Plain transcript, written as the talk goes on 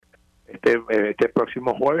Este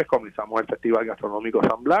próximo jueves comenzamos el Festival Gastronómico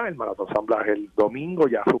San Blas, el Maratón San Blas el domingo,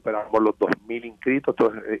 ya superamos los 2.000 inscritos.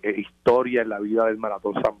 Esto es historia en la vida del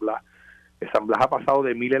Maratón San Blas. San Blas ha pasado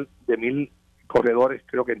de mil corredores,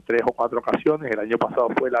 creo que en 3 o 4 ocasiones. El año pasado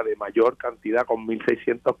fue la de mayor cantidad con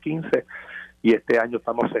 1.615 y este año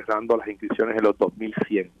estamos cerrando las inscripciones en los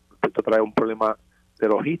 2.100. Esto trae un problema de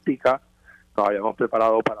logística. Nos habíamos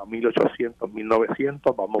preparado para 1.800,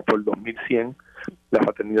 1.900, vamos por 2.100. La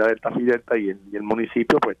Fraternidad del Tafi Delta y el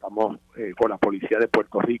municipio, pues estamos con la Policía de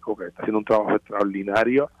Puerto Rico, que está haciendo un trabajo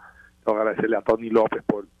extraordinario. Tengo que agradecerle a Tony López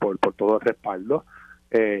por todo el respaldo.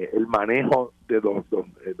 El manejo de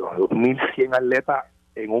 2.100 atletas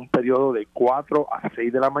en un periodo de 4 a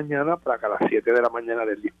 6 de la mañana para que a las 7 de la mañana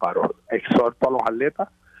del disparo. Exhorto a los atletas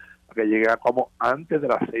a que lleguen como antes de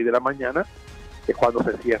las 6 de la mañana, que es cuando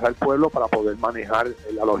se cierra el pueblo, para poder manejar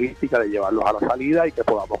la logística de llevarlos a la salida y que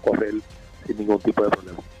podamos correr sin ningún tipo de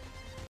problema.